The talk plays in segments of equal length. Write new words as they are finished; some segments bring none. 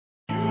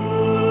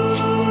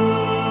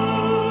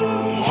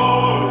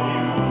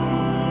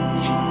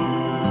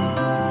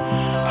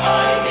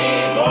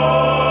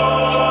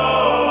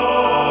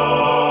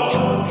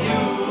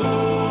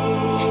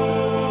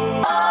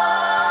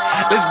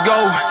go.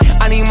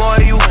 I need more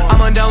of you.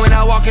 I'm undone when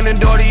I walk in the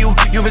door to you.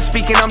 You've been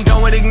speaking, I'm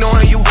done with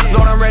ignoring you.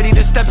 Lord, I'm ready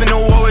to step into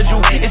war with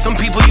you. It's some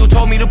people you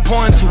told me to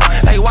pour into.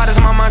 Like, why does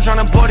my mind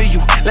tryna border you?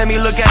 Let me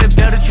look at the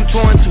bell that you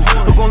tore into.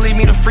 Who gon' lead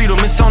me to freedom?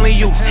 It's only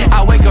you.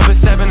 I wake up at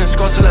 7 and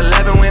scroll till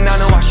 11 when I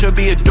know I should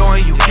be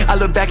adoring you. I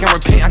look back and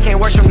repent. I can't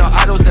worship no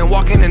idols, then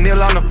walk in and kneel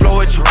on the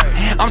floor with you.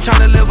 I'm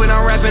tryna live what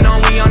I'm rapping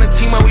on. We on a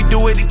team where we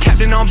do it. The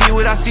captain on be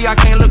what I see. I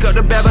can't look up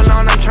to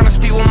Babylon. I'm tryna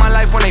speak with my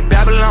life when they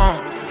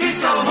Babylon.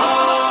 He's so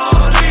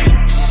holy.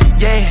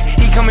 Yeah,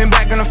 he coming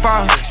back in the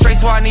fall. Straight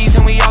to our knees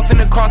and we off in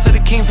the cross to the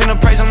king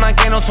finna praise him like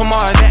ain't no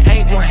tomorrow. That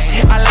ain't one.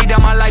 I laid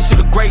down my life to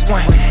the great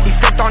one. He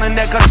stepped on the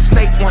neck of the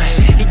snake one.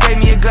 He gave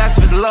me a glass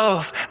of his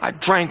love. I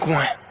drank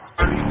one.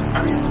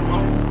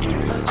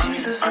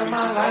 Jesus in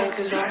my life,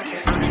 cause I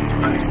can't.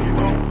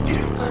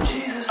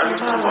 Jesus in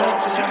my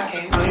life, cause I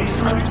can't wait.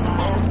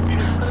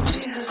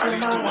 Jesus in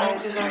my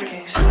life, cause I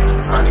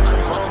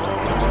can't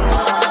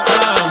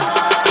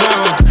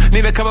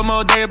Need a couple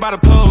more days by the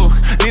pool.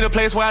 Need a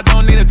place where I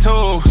don't need a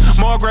tool.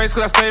 More grace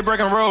cause I stay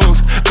breaking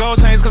rules.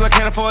 Gold chains cause I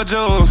can't afford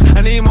jewels.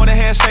 I need more than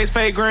handshakes,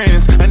 fake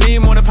grins. I need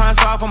more than pine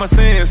saw for my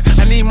sins.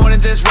 I need more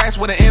than just racks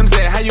with an M's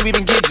at. How you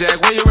even get jack?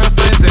 Where your real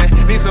friends at?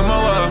 Need some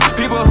more of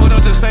people who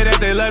don't just say that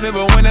they love me,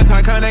 but when the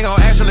time come they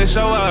gon' actually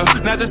show up.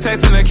 Not just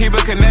texting to keep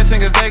a connection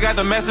cause they got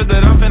the message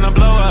that I'm finna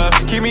blow up.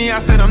 Keep me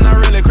out, said I'm not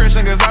really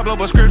Christian cause I blow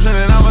prescription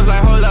and I was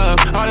like, hold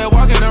up. All that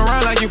walking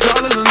around like you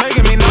flawless is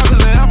making me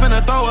nauseous and I'm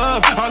finna throw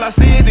up. All I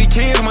see is the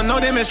kids with no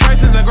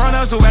demonstrations and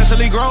grown-ups who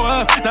actually grow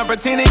up. Not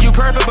pretending you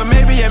perfect, but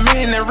maybe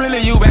admitting that really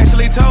you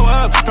actually toe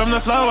up. From the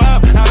flow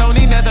up, I don't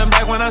need nothing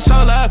back when I show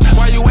up.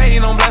 Why you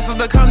waiting on blessings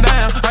to come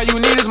down? All you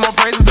need is more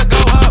praises to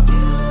go up.